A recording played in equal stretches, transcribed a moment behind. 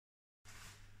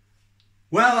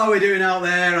Well, how are we doing out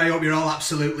there? I hope you're all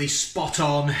absolutely spot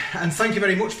on. And thank you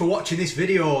very much for watching this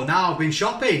video. Now, I've been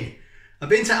shopping. I've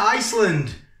been to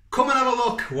Iceland. Come and have a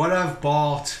look what I've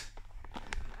bought.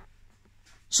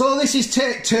 So this is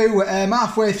take two. I'm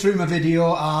halfway through my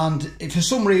video and for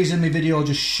some reason my video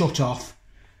just shut off.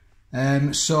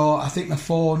 So I think my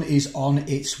phone is on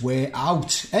its way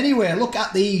out. Anyway, look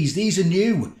at these. These are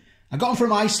new. I got them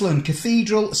from Iceland,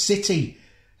 Cathedral City.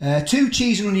 2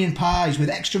 cheese and onion pies with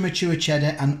extra mature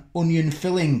cheddar and onion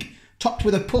filling, topped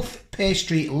with a puff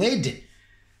pastry lid.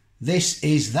 This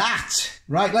is that.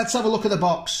 Right, let's have a look at the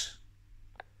box.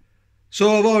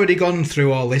 So I've already gone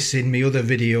through all this in my other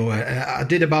video. I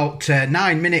did about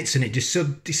 9 minutes and it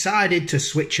just decided to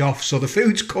switch off, so the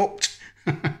food's cooked.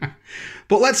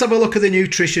 But let's have a look at the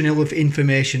nutritional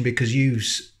information because you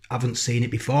haven't seen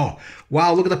it before.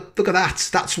 Wow, look at that.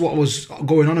 That's what I was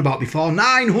going on about before.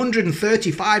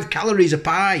 935 calories a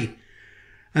pie.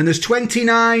 And there's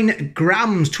 29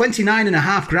 grams,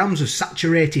 29.5 grams of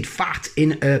saturated fat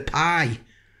in a pie.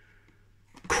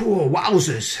 Cool,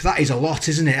 wowzers. That is a lot,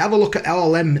 isn't it? Have a look at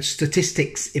all them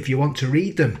statistics if you want to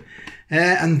read them.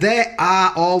 And there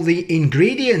are all the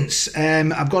ingredients.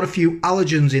 I've got a few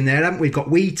allergens in there, haven't we? We've got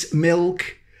wheat,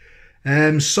 milk,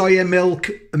 soya milk,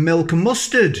 milk and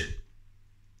mustard.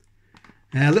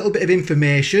 A little bit of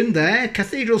information there.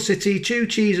 Cathedral City, 2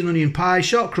 cheese and onion pie,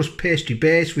 short crust pastry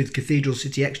base with Cathedral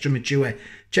City extra mature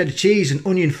cheddar cheese and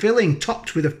onion filling,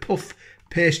 topped with a puff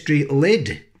pastry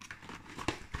lid.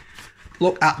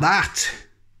 Look at that.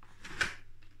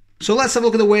 So let's have a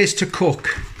look at the ways to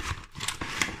cook.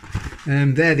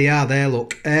 There they are there,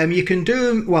 look. You can do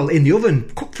them, well, in the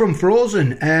oven, cook from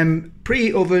frozen.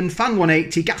 Pre-oven, fan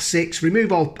 180, gas 6,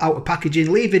 remove all outer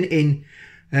packaging, leave them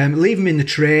in the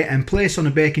tray and place on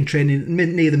a baking tray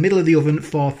near the middle of the oven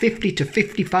for 50 to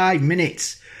 55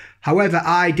 minutes. However,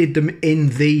 I did them in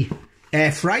the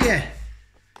air fryer.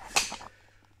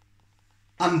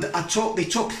 And they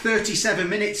took 37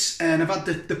 minutes and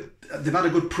they've had a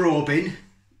good probing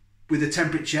with the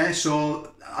temperature,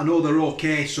 so I know they're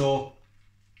okay. So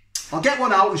I'll get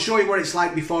one out and show you what it's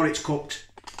like before it's cooked.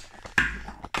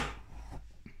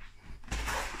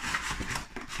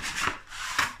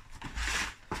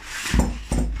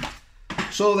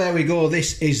 So there we go,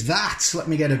 this is that. Let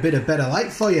me get a bit of better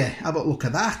light for you. Have a look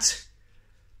at that.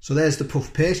 So there's the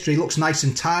puff pastry. Looks nice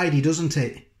and tidy, doesn't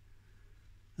it?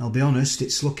 I'll be honest,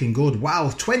 it's looking good. Wow,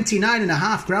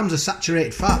 29.5 grams of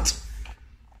saturated fat.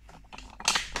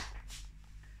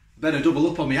 Better double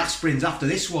up on my aspirins after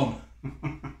this one.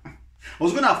 I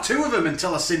was going to have 2 of them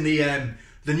until I seen the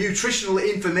nutritional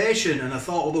information and I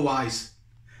thought otherwise.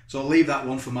 So I'll leave that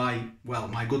one for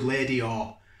my good lady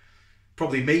or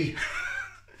probably me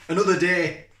another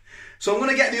day. So I'm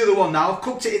going to get the other one now. I've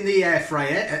cooked it in the air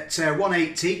fryer at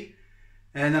 180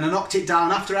 and then I knocked it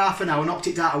down after half an hour, knocked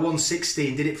it down to 160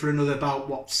 and did it for another about,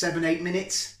 what, 7-8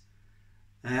 minutes?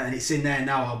 And it's in there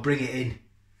now. I'll bring it in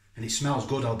and it smells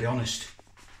good, I'll be honest.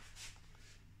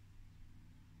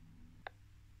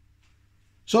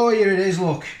 So here it is,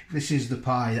 look. This is the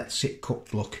pie. That's it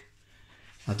cooked, look.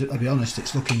 I'll be honest,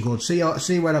 it's looking good. See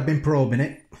where I've been probing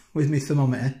it with my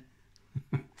thermometer?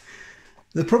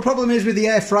 The problem is with the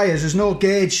air fryers, there's no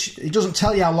gauge. It doesn't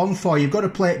tell you how long for. You've got to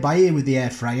play it by ear with the air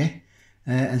fryer.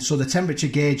 And so the temperature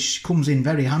gauge comes in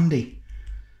very handy.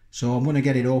 So I'm going to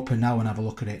get it open now and have a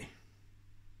look at it.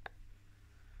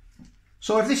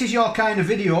 So if this is your kind of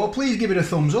video, please give it a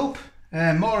thumbs up.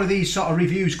 More of these sort of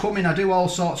reviews coming. I do all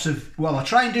sorts of, well, I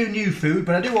try and do new food,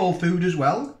 but I do old food as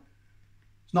well.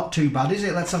 It's not too bad, is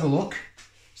it? Let's have a look.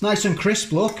 It's nice and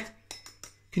crisp, look.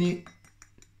 Can you...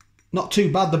 Not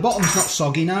too bad. The bottom's not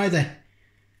soggy neither.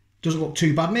 Doesn't look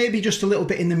too bad. Maybe just a little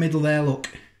bit in the middle there, look.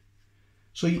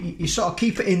 So you sort of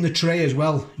keep it in the tray as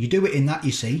well. You do it in that,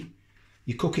 you see.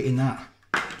 You cook it in that.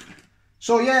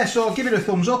 So yeah, so give it a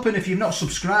thumbs up. And if you've not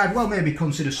subscribed, well, maybe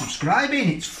consider subscribing.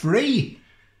 It's free.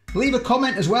 Leave a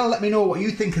comment as well. Let me know what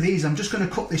you think of these. I'm just going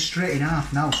to cut this straight in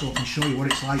half now so I can show you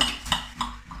what it's like.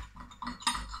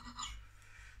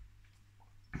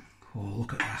 Oh,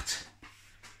 look at that.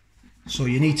 So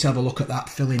you need to have a look at that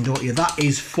filling, don't you? That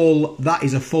is full. That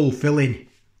is a full filling.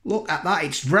 Look at that.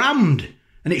 It's rammed.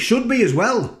 And it should be as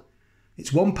well.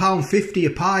 It's £1.50 a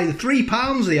pie. The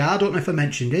 £3 they are. I don't know if I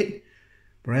mentioned it.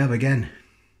 But I have again.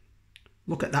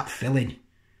 Look at that filling.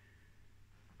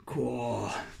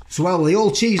 Cool. So, well, the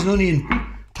old cheese and onion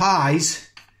pies,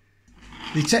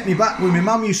 they take me back when my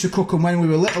mum used to cook them when we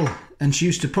were little. And she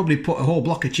used to probably put a whole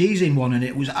block of cheese in one and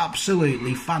it was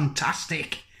absolutely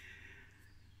fantastic.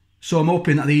 So I'm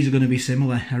hoping that these are going to be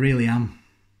similar. I really am.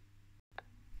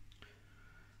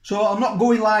 So I'm not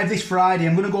going live this Friday,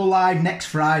 I'm going to go live next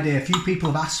Friday. A few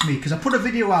people have asked me, because I put a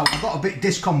video out, I got a bit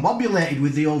discombobulated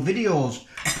with the old videos.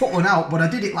 I put one out, but I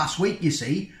did it last week, you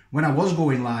see, when I was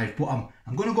going live. But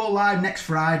I'm going to go live next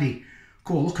Friday.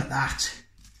 Cool, look at that.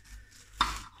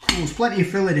 Cool, there's plenty of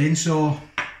filling in, so...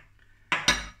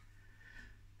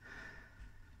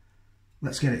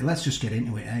 Let's just get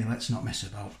into it, eh? Let's not mess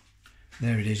about.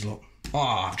 There it is, look. Oh,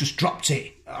 I've just dropped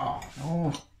it. Oh.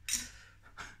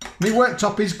 My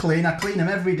worktop is clean. I clean them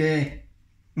every day.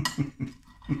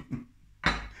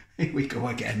 Here we go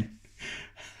again.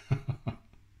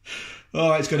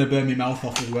 Oh, it's going to burn my mouth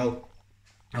off as well.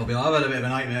 I've had a bit of a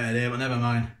nightmare today, but never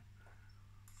mind.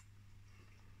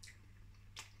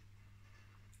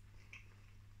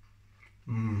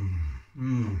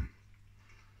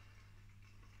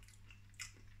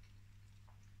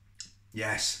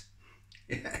 Yes.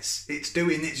 Yes, it's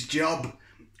doing its job.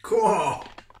 Cool.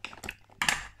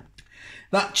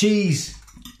 That cheese,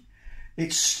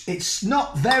 it's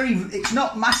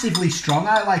not massively strong.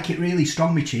 I like it really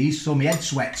strong, my cheese, so my head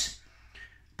sweats.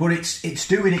 But it's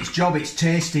doing its job. It's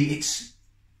tasty.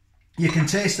 You can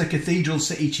taste the Cathedral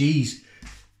City cheese.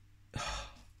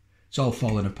 It's all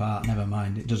falling apart. Never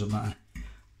mind. It doesn't matter.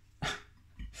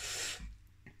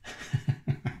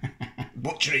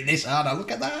 Butchering this harder.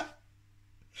 Look at that.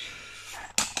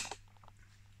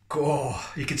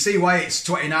 Oh, you can see why it's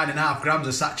 29.5 grams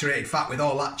of saturated fat with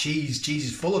all that cheese. Cheese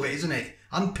is full of it, isn't it?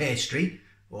 And pastry.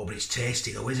 Oh, but it's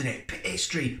tasty though, isn't it?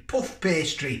 Pastry. Puff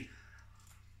pastry.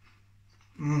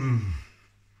 I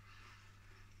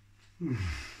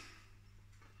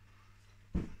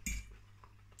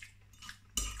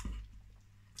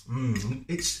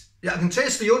can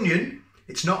taste the onion.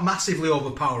 It's not massively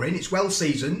overpowering. It's well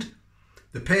seasoned.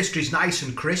 The pastry's nice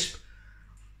and crisp.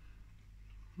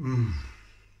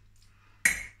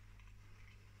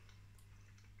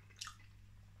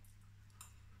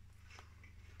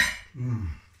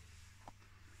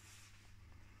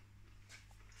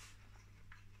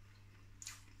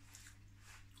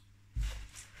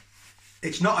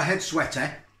 It's not a head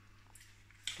sweater.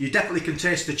 You definitely can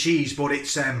taste the cheese, but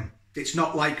it's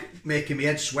not like making me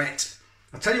head sweat.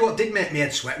 I'll tell you what did make me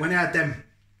head sweat. When I had them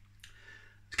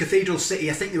Cathedral City,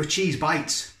 I think they were cheese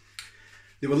bites.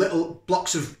 They were little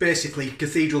blocks of basically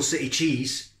Cathedral City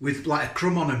cheese with like a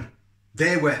crumb on them.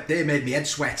 They made me head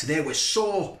sweat. They were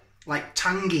so like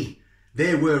tangy.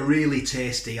 They were really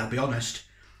tasty, I'll be honest.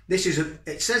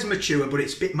 It says mature, but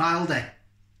it's a bit milder.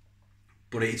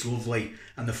 But it's lovely,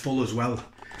 and they're full as well.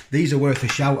 These are worth a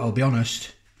shout, I'll be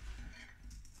honest.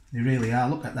 They really are.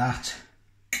 Look at that.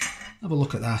 Have a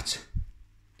look at that.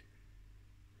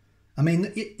 I mean,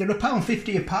 they're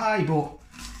 £1.50 a pie, but,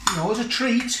 you know, as a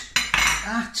treat,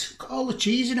 that, got all the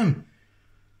cheese in them.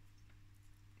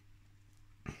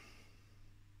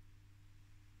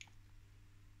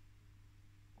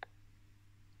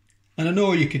 And I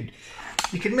know you can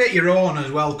make your own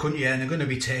as well, couldn't you? And they're going to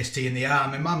be tasty, and they are.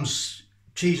 My mum's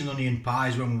cheese and onion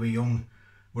pies when we were young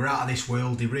were out of this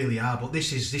world. They really are. But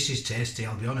this is tasty,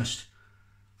 I'll be honest.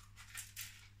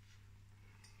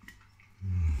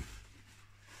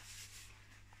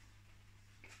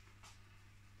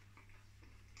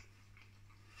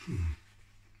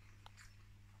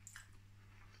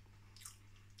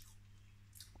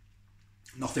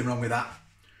 Nothing wrong with that.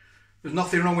 There's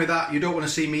nothing wrong with that. You don't want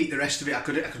to see me eat the rest of it. I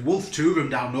could wolf 2 of them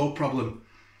down, no problem.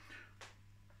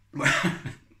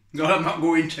 No, I'm not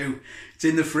going to. It's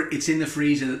in the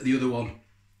freezer, the other one.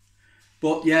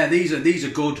 But yeah, these are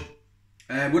good.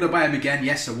 Would I buy them again?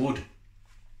 Yes, I would.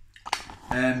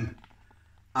 And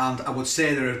I would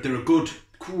say they're a good.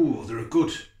 Cool. They're a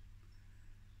good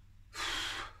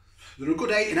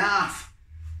 8.5.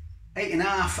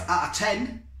 8.5 out of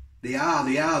 10. They are.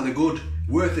 They're good.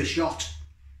 Worth a shot.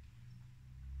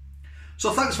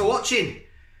 So thanks for watching.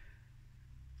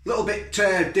 A little bit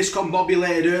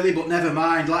discombobulated early, but never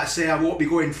mind. Like I say, I won't be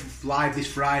going live this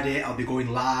Friday. I'll be going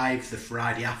live the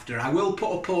Friday after. I will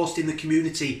put a post in the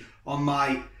community on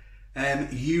my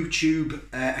YouTube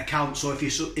account. So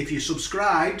if you're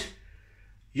subscribed,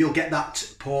 you'll get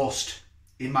that post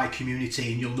in my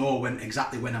community, and you'll know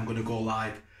exactly when I'm going to go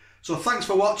live. So thanks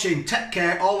for watching. Take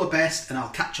care, all the best, and I'll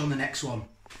catch you on the next one.